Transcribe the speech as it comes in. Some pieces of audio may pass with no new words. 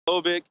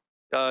homophobic,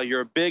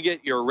 you're a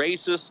bigot, you're a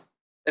racist.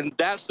 And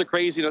that's the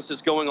craziness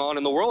that's going on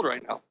in the world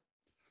right now.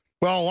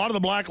 Well, a lot of the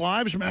Black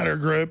Lives Matter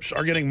groups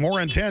are getting more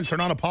intense. They're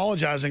not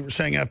apologizing for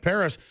saying F.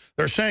 Paris.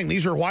 They're saying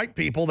these are white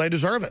people. They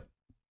deserve it.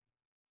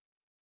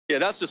 Yeah,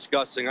 that's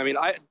disgusting. I mean,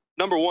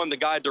 number one, the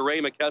guy,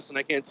 DeRay McKesson,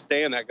 I can't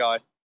stand that guy.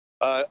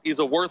 He's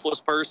a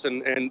worthless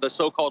person and the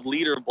so-called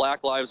leader of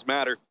Black Lives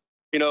Matter.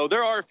 You know,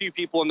 there are a few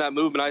people in that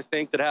movement, I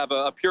think, that have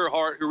a pure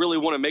heart who really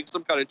want to make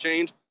some kind of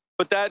change.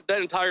 But that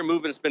entire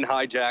movement has been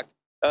hijacked.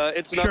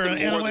 It's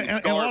nothing more than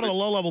and a lot of the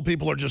low-level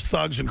people are just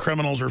thugs and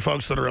criminals or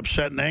folks that are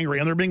upset and angry,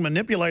 and they're being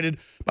manipulated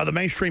by the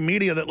mainstream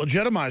media that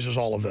legitimizes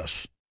all of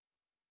this.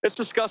 It's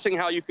disgusting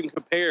how you can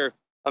compare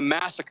a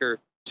massacre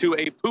to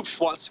a poop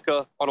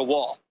swastika on a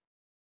wall.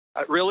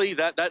 Really,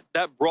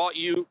 that brought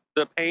you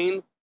the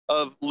pain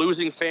of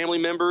losing family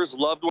members,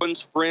 loved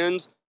ones,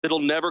 friends that'll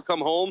never come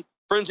home,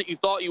 friends that you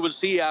thought you would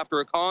see after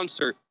a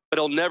concert, but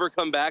they'll never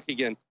come back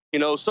again. You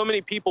know, so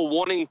many people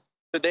wishing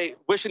they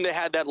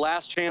had that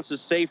last chance to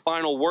say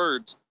final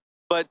words,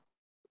 but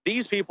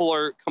these people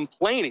are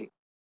complaining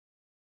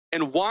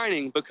and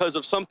whining because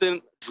of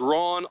something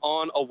drawn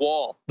on a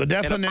wall. The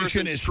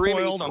definition is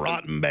spoiled,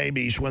 rotten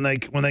babies when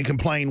they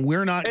complain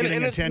we're not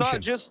getting attention.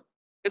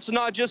 It's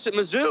not just at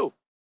Mizzou.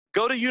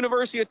 Go to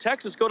University of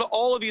Texas. Go to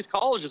all of these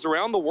colleges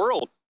around the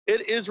world.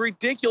 It is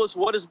ridiculous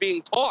what is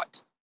being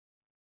taught,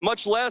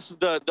 much less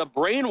the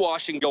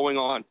brainwashing going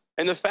on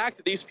and the fact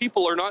that these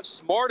people are not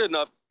smart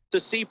enough to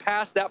see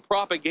past that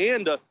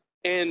propaganda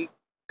and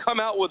come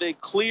out with a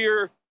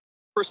clear,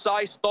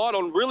 precise thought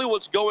on really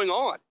what's going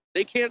on.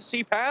 They can't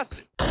see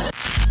past it.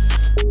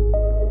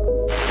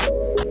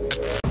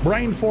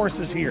 Brain Force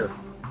is here.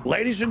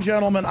 Ladies and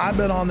gentlemen, I've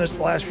been on this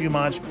the last few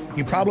months.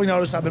 You probably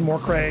noticed I've been more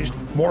crazed,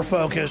 more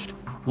focused,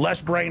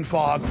 less brain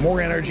fog,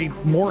 more energy,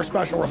 more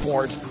special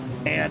reports,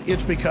 and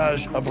it's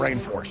because of Brain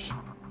Force.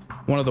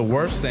 One of the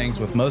worst things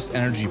with most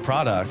energy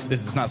products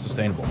is it's not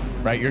sustainable,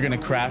 right? You're going to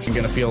crash and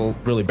going to feel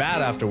really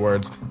bad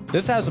afterwards.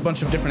 This has a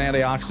bunch of different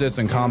antioxidants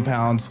and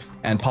compounds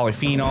and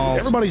polyphenols.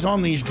 Everybody's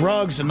on these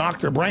drugs to knock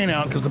their brain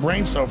out because the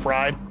brain's so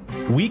fried.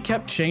 We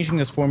kept changing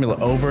this formula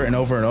over and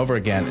over and over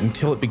again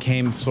until it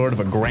became sort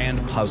of a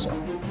grand puzzle.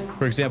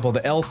 For example,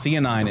 the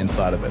L-theanine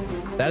inside of it,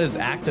 that is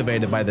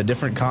activated by the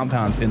different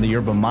compounds in the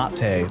yerba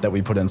mate that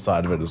we put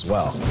inside of it as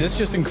well. This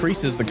just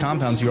increases the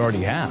compounds you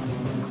already have.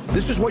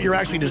 This is what you're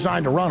actually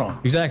designed to run on.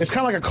 Exactly. It's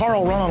kind of like a car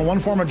will run on one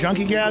form of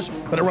junkie gas,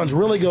 but it runs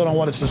really good on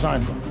what it's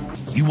designed for.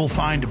 You will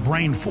find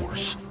Brain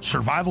Force,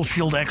 Survival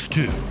Shield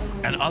X2,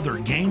 and other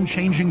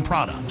game-changing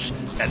products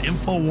at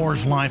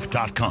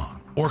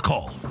InfoWarsLife.com or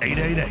call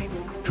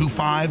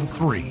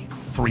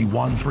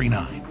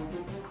 888-253-3139.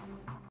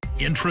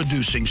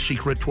 Introducing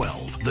Secret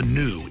 12, the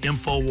new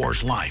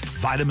InfoWars Life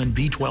vitamin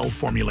B12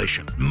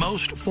 formulation.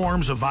 Most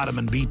forms of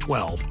vitamin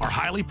B12 are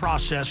highly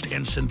processed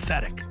and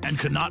synthetic and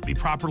could not be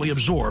properly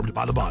absorbed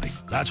by the body.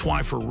 That's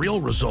why for real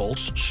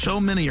results,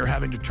 so many are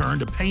having to turn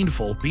to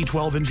painful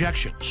B12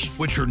 injections,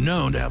 which are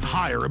known to have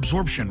higher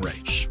absorption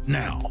rates.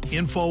 Now,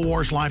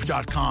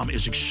 InfoWarsLife.com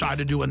is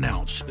excited to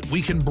announce that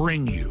we can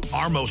bring you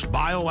our most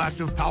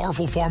bioactive,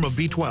 powerful form of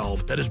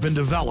B12 that has been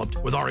developed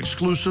with our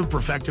exclusive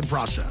perfected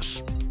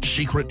process.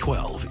 Secret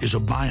 12 is a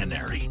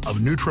binary of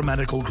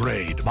nutramedical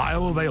grade,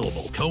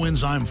 bioavailable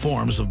coenzyme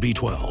forms of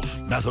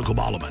B12,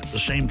 methylcobalamin, the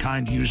same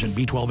kind used in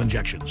B12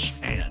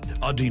 injections, and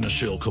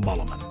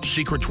adenosylcobalamin.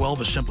 Secret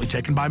 12 is simply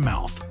taken by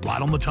mouth,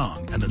 right on the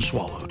tongue, and then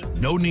swallowed.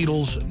 No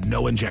needles,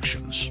 no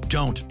injections.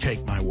 Don't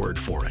take my word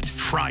for it.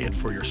 Try it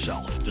for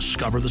yourself.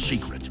 Discover the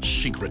secret.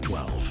 Secret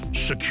 12.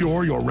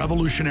 Secure your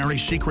revolutionary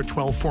Secret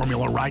 12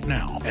 formula right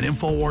now at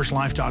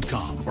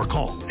InfoWarsLife.com or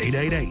call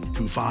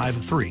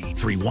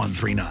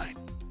 888-253-3139.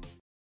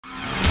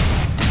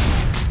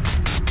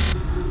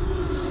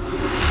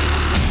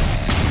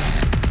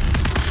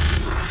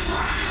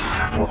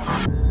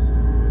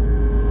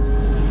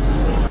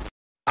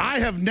 I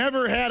have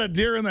never had a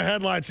deer in the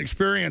headlights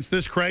experience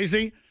this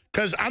crazy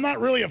because I'm not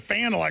really a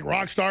fan of like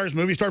rock stars,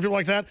 movie stars, people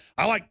like that.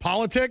 I like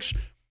politics.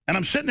 And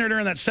I'm sitting there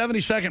during that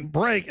 70-second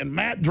break and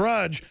Matt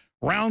Drudge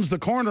rounds the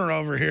corner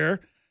over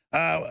here.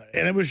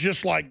 And it was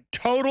just like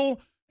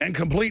total and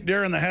complete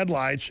deer in the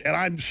headlights. And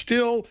I'm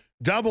still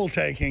double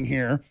taking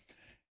here.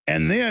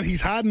 And then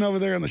he's hiding over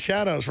there in the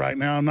shadows right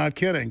now. I'm not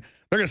kidding.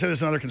 They're going to say this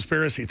is another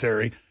conspiracy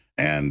theory.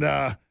 And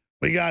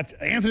we got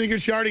Anthony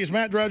Gucciardi. Is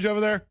Matt Drudge over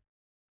there?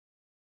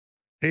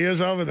 He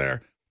is over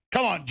there.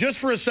 Come on, just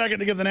for a second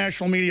to give the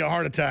national media a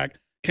heart attack.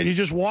 Can you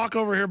just walk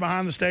over here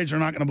behind the stage? They're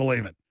not going to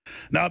believe it.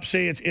 Nope,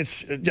 see,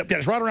 it's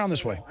right around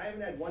this way. I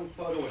haven't had one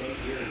photo in 8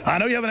 years. I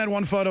know you haven't had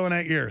one photo in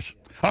 8 years.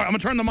 All right, I'm going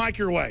to turn the mic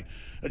your way.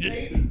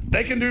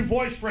 They can do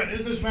voice print.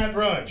 Is this Matt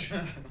Drudge?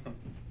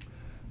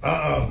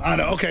 Uh-oh. I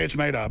know. Okay, it's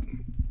made up.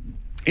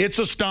 It's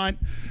a stunt.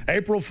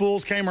 April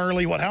Fools came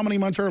early. What, how many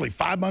months early?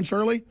 5 months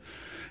early?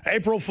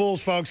 April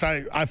Fools, folks,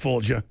 I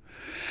fooled you.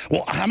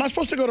 Well, am I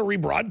supposed to go to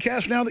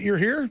rebroadcast now that you're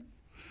here?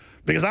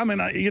 Because I mean,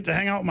 you get to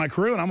hang out with my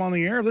crew and I'm on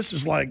the air. This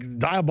is like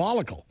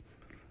diabolical.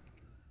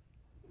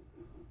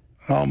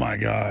 Oh my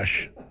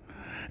gosh.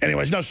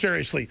 Anyways, no,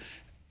 seriously.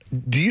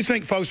 Do you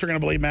think folks are going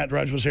to believe Matt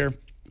Drudge was here?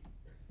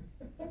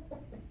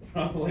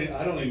 Probably.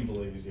 I don't even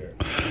believe he's here.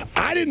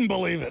 I didn't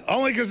believe it,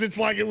 only because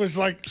it was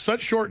like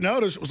such short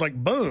notice. It was like,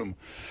 boom.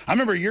 I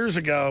remember years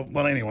ago,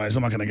 well, anyways,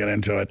 I'm not going to get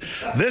into it.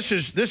 This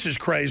is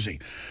crazy.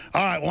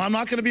 All right, well, I'm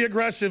not going to be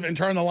aggressive and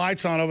turn the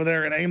lights on over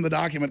there and aim the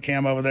document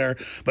cam over there,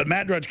 but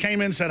Matt Drudge came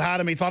in, said hi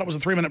to me, thought it was a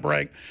 3-minute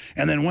break,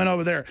 and then went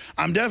over there.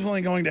 I'm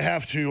definitely going to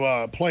have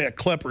to play a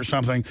clip or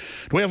something.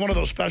 Do we have one of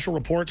those special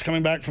reports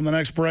coming back from the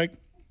next break?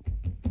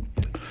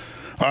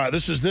 All right,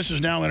 this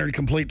is now entered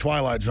complete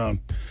Twilight Zone.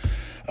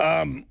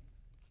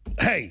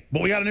 Hey,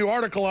 but we got a new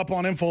article up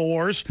on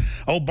INFOWARS.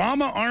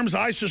 Obama arms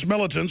ISIS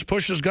militants,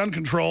 pushes gun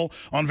control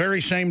on very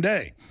same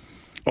day.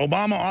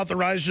 Obama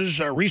authorizes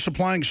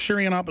resupplying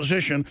Syrian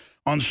opposition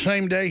on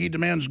same day he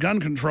demands gun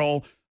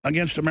control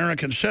against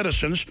American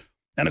citizens.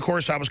 And, of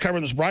course, I was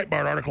covering this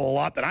Breitbart article a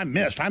lot that I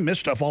missed. I miss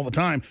stuff all the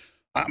time.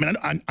 I mean,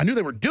 I knew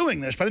they were doing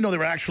this, but I didn't know they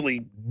were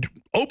actually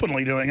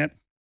openly doing it.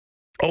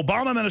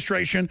 Obama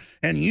administration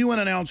and UN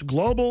announced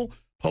global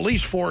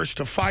police force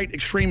to fight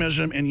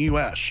extremism in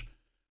U.S.,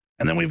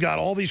 and then we've got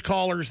all these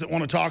callers that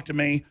want to talk to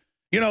me.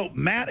 You know,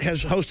 Matt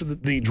has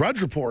hosted the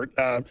Drudge Report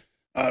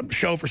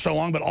show for so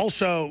long, but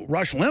also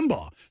Rush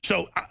Limbaugh.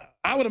 So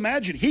I would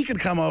imagine he could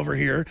come over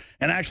here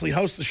and actually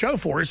host the show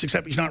for us,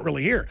 except he's not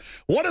really here.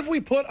 What if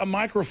we put a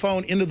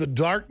microphone into the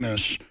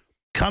darkness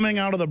coming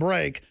out of the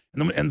break,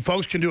 and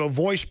folks can do a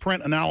voice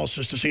print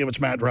analysis to see if it's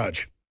Matt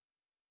Drudge?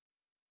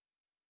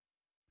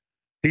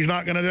 He's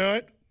not going to do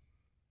it?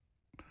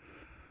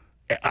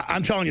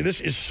 I'm telling you, this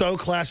is so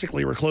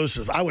classically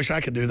reclusive. I wish I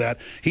could do that.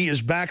 He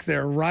is back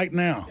there right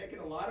now. It's taken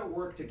a lot of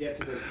work to get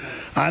to this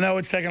point. I know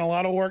it's taken a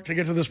lot of work to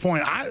get to this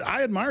point.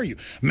 I admire you.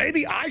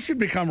 Maybe I should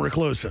become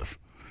reclusive.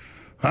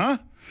 Huh?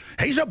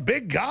 He's a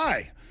big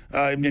guy.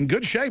 In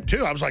good shape,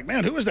 too. I was like,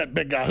 man, who is that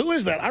big guy? Who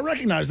is that? I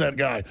recognize that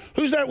guy.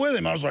 Who's that with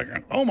him? I was like,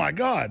 oh, my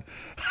God.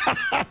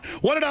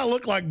 What did I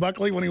look like,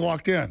 Buckley, when he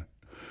walked in?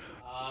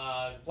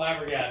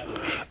 Flabbergasted.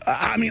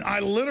 I mean, I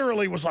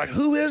literally was like,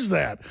 who is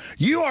that?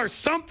 You are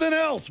something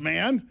else,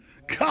 man.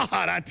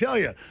 God, I tell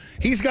you,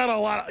 he's got a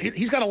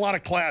lot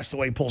of class the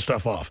way he pulls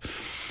stuff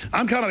off.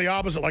 I'm kind of the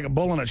opposite, like a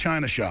bull in a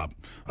china shop,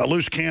 a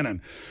loose cannon.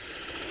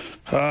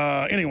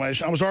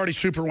 Anyways, I was already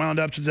super wound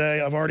up today.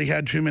 I've already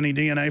had too many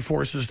DNA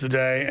forces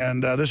today,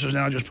 and this has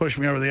now just pushed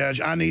me over the edge.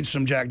 I need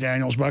some Jack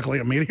Daniels, Buckley,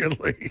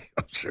 immediately.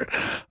 I'm sure.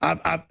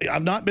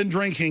 I've not been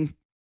drinking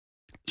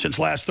since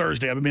last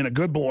Thursday. I've been being a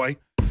good boy.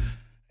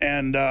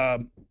 And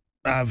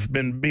I've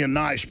been being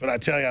nice, but I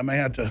tell you, I may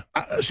have to.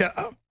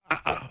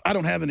 I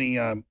don't have any,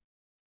 what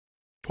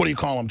do you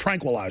call them,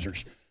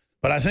 tranquilizers.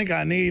 But I think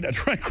I need a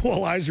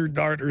tranquilizer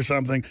dart or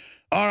something.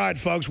 All right,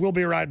 folks, we'll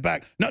be right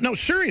back. No,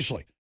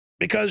 seriously,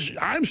 because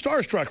I'm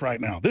starstruck right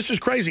now. This is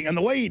crazy. And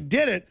the way he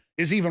did it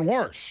is even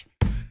worse.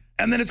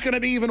 And then it's going to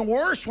be even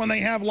worse when they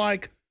have,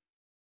 like,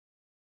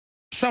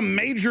 some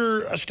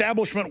major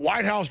establishment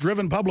White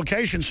House-driven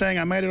publication saying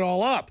I made it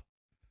all up.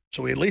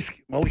 So we at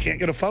least, well, we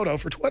can't get a photo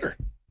for Twitter.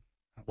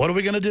 What are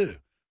we going to do?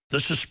 The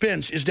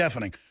suspense is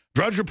deafening.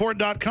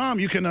 DrudgeReport.com,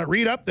 you can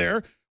read up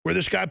there where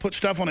this guy put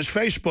stuff on his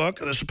Facebook,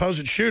 the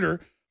supposed shooter,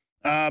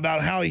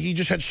 about how he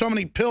just had so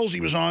many pills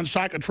he was on,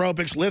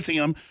 psychotropics,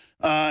 lithium,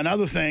 and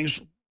other things,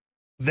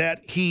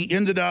 that he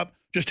ended up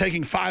just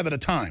taking 5 at a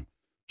time.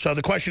 So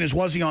the question is,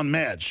 was he on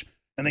meds?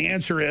 And the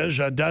answer is,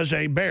 does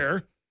a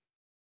bear,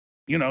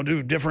 you know,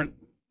 do different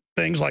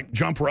things like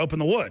jump rope in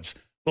the woods?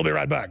 We'll be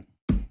right back.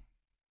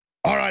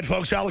 All right,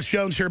 folks, Alex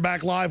Jones here,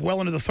 back live, well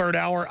into the 3rd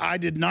hour. I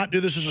did not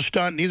do this as a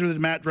stunt, neither did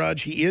Matt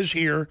Drudge. He is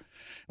here.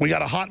 We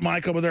got a hot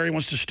mic over there. He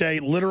wants to stay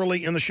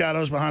literally in the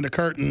shadows behind a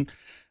curtain.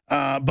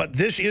 But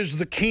this is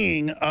the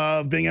king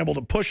of being able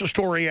to push a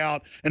story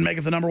out and make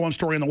it the #1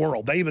 story in the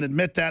world. They even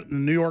admit that in the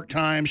New York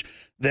Times,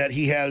 that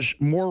he has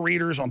more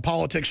readers on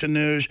politics and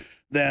news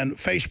than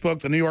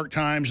Facebook, the New York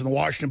Times, and the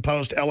Washington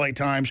Post, LA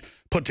Times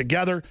put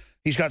together.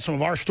 He's got some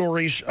of our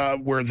stories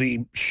where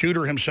the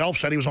shooter himself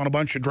said he was on a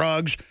bunch of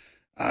drugs.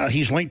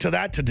 He's linked to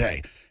that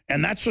today.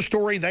 And that's the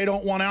story they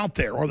don't want out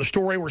there, or the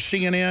story where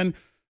CNN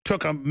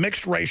took a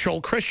mixed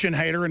racial Christian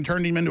hater and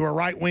turned him into a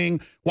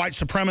right-wing white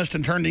supremacist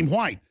and turned him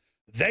white.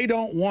 They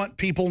don't want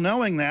people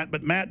knowing that,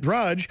 but Matt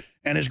Drudge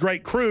and his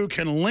great crew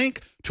can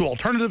link to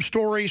alternative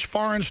stories,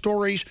 foreign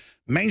stories,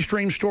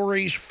 mainstream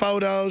stories,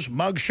 photos,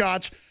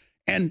 mugshots,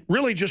 and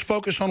really just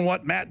focus on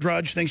what Matt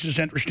Drudge thinks is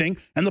interesting.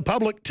 And the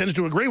public tends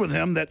to agree with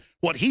him that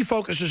what he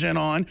focuses in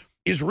on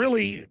is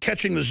really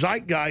catching the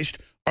zeitgeist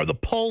or the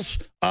pulse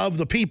of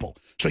the people.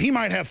 So he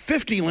might have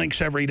 50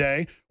 links every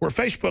day where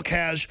Facebook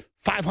has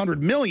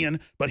 500 million,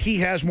 but he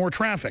has more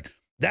traffic.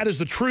 That is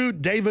the true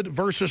David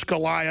versus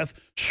Goliath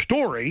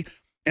story.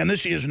 And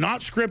this is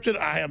not scripted.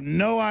 I have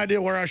no idea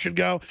where I should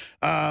go.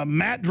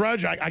 Matt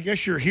Drudge, I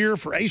guess you're here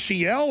for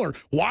ACL, or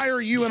why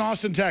are you in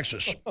Austin,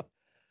 Texas?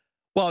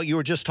 Well, you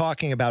were just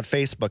talking about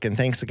Facebook, and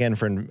thanks again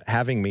for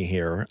having me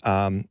here.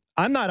 I'm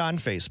not on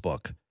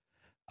Facebook.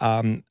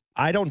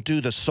 I don't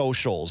do the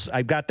socials.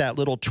 I've got that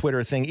little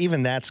Twitter thing.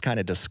 Even that's kind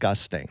of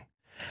disgusting.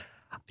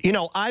 You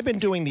know, I've been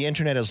doing the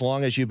internet as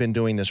long as you've been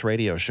doing this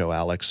radio show,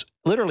 Alex.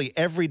 Literally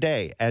every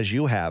day, as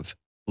you have.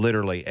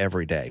 Literally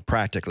every day,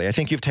 practically. I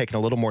think you've taken a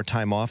little more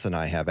time off than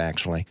I have,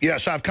 actually.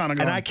 Yes, I've kind of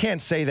gone. And I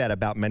can't say that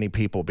about many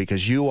people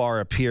because you are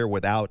a peer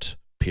without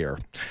peer.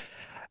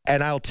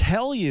 And I'll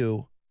tell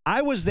you,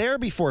 I was there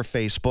before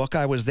Facebook.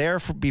 I was there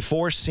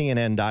before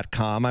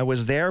CNN.com. I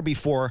was there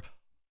before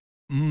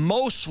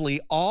mostly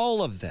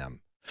all of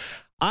them.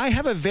 I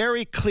have a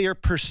very clear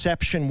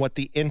perception what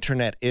the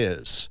internet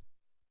is.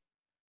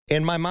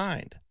 In my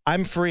mind,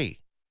 I'm free.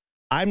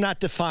 I'm not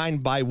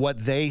defined by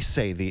what they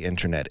say the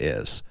internet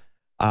is.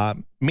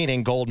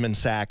 Meaning Goldman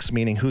Sachs,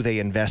 meaning who they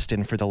invest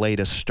in for the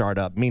latest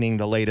startup, meaning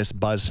the latest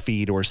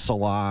BuzzFeed or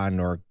Salon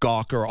or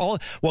Gawker.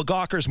 Well,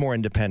 Gawker's more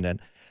independent.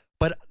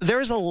 But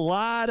there's a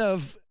lot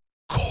of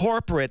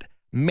corporate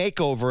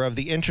makeover of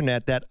the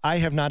internet that I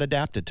have not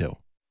adapted to.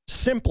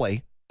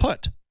 Simply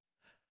put,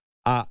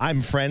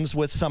 I'm friends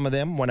with some of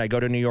them. When I go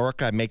to New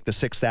York, I make the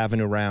 6th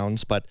Avenue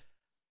rounds. But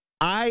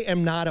I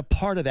am not a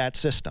part of that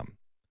system.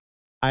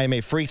 I am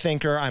a free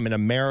thinker. I'm an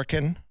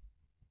American.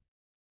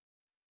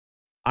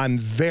 I'm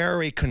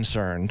very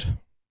concerned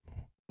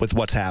with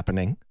what's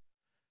happening.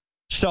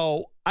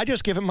 So I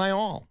just give it my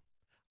all.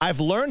 I've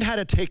learned how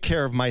to take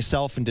care of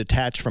myself and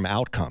detach from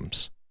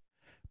outcomes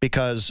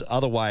because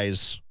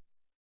otherwise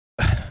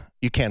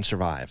you can't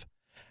survive.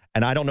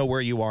 And I don't know where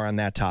you are on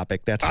that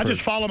topic. I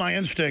just follow my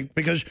instinct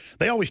because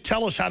they always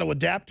tell us how to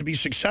adapt to be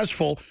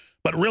successful,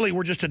 but really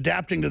we're just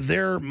adapting to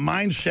their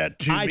mindset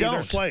to be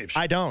their slaves.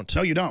 I don't.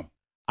 No, you don't.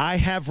 I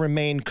have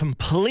remained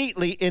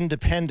completely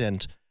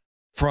independent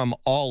from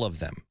all of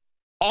them.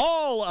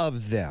 All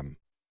of them.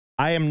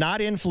 I am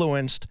not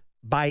influenced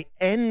by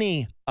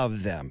any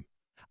of them.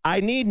 I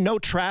need no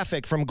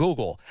traffic from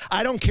Google.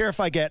 I don't care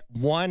if I get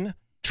one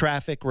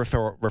traffic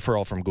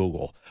referral from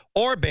Google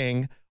or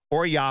Bing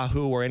or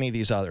Yahoo or any of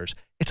these others.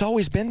 It's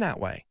always been that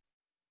way.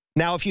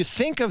 Now, if you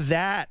think of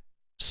that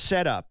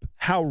setup,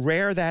 how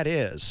rare that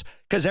is,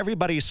 because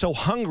everybody's so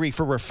hungry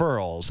for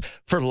referrals,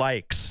 for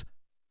likes.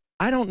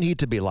 I don't need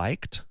to be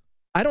liked.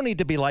 I don't need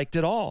to be liked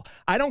at all.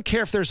 I don't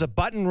care if there's a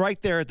button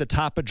right there at the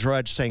top of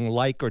Drudge saying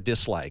like or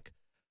dislike.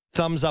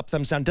 Thumbs up,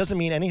 thumbs down, doesn't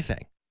mean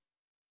anything.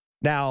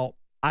 Now,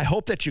 I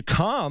hope that you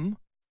come.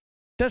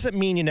 Doesn't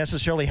mean you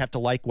necessarily have to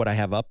like what I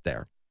have up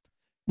there.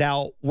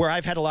 Now, where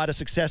I've had a lot of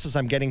success is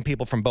I'm getting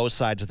people from both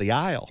sides of the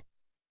aisle.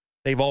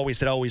 They've always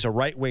said, oh, he's a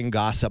right-wing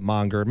gossip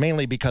monger,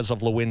 mainly because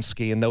of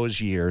Lewinsky in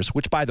those years,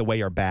 which, by the way,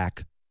 are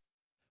back.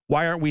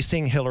 Why aren't we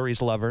seeing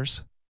Hillary's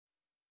lovers?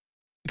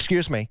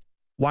 Excuse me.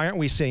 Why aren't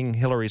we seeing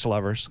Hillary's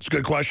lovers? It's a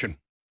good question.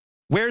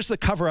 Where's the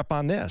cover-up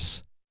on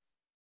this?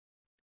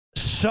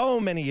 So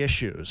many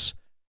issues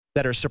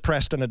that are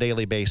suppressed on a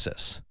daily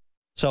basis.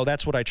 So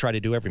that's what I try to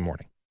do every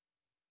morning.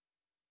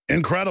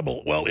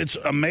 Incredible. Well, it's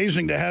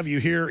amazing to have you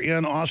here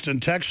in Austin,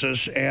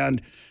 Texas.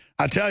 And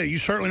I tell you, you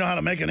certainly know how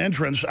to make an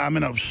entrance. I'm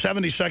in a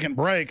 70-second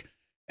break,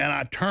 and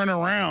I turn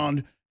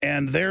around,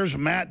 and there's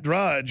Matt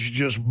Drudge,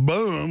 just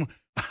boom.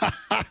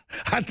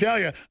 I tell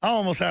you, I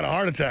almost had a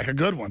heart attack, a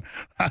good one.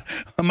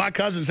 My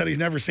cousin said he's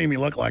never seen me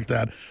look like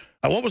that.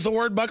 What was the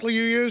word, Buckley,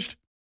 you used?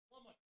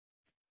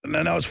 No,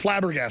 it was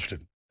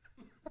flabbergasted.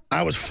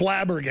 I was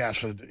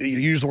flabbergasted. You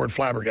used the word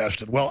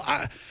flabbergasted. Well,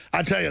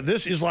 I tell you,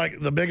 this is like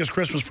the biggest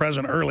Christmas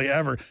present early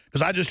ever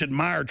because I just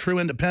admire true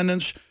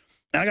independence.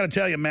 And I got to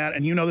tell you, Matt,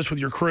 and you know this with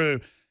your crew,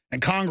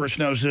 and Congress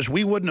knows this,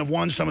 we wouldn't have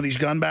won some of these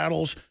gun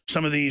battles,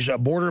 some of these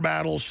border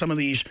battles, some of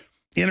these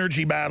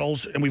energy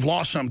battles, and we've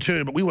lost some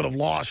too, but we would have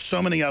lost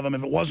so many of them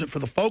if it wasn't for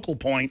the focal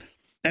point.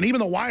 And even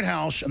the White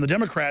House and the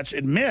Democrats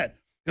admit,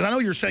 because I know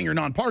you're saying you're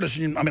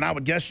nonpartisan. I mean, I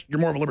would guess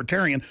you're more of a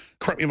libertarian.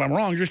 Correct me if I'm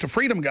wrong. You're just a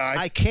freedom guy.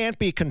 I can't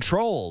be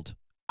controlled.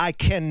 I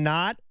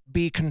cannot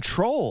be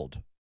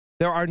controlled.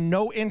 There are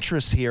no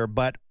interests here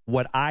but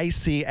what I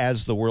see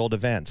as the world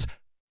events,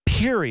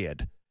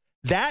 period.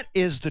 That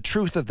is the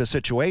truth of the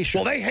situation.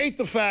 Well, they hate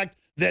the fact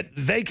that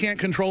they can't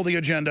control the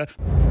agenda.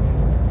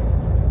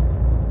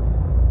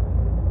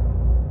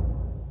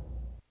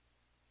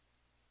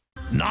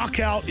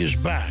 Knockout is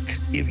back.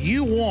 If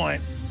you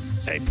want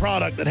a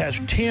product that has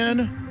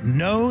 10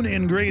 known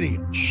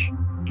ingredients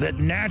that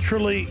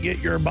naturally get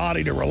your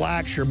body to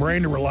relax, your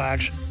brain to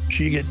relax,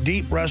 so you get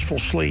deep, restful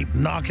sleep,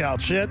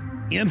 Knockout's it.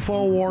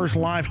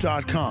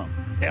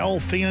 InfoWarsLife.com.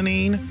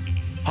 L-theanine,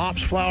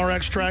 hops flower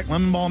extract,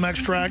 lemon balm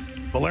extract,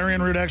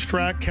 valerian root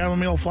extract,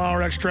 chamomile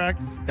flower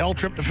extract,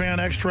 L-tryptophan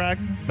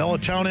extract,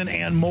 melatonin,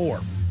 and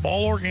more.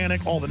 All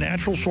organic, all the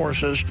natural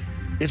sources.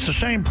 It's the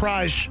same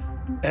price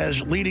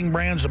as leading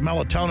brands of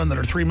melatonin that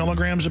are 3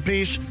 milligrams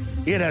apiece.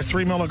 It has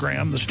 3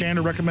 milligrams, the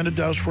standard recommended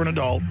dose for an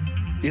adult.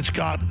 It's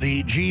got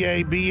the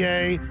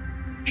GABA,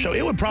 so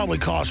it would probably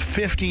cost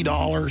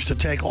 $50 to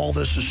take all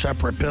this as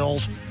separate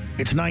pills.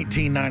 It's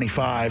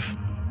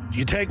 $19.95.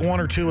 You take one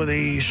or two of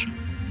these,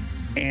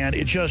 and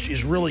it just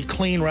is really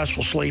clean,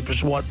 restful sleep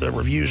is what the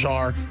reviews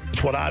are.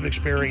 It's what I've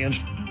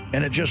experienced.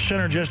 and it just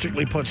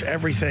synergistically puts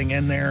everything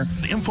in there.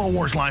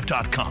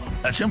 InfoWarsLife.com.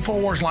 That's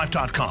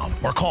InfoWarsLife.com,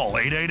 or call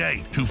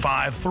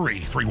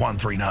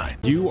 888-253-3139.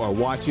 You are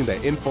watching the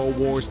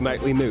InfoWars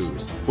Nightly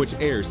News, which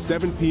airs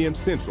 7 p.m.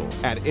 Central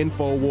at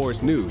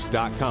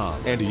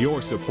InfoWarsNews.com. And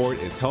your support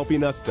is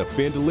helping us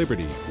defend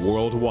liberty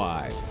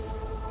worldwide.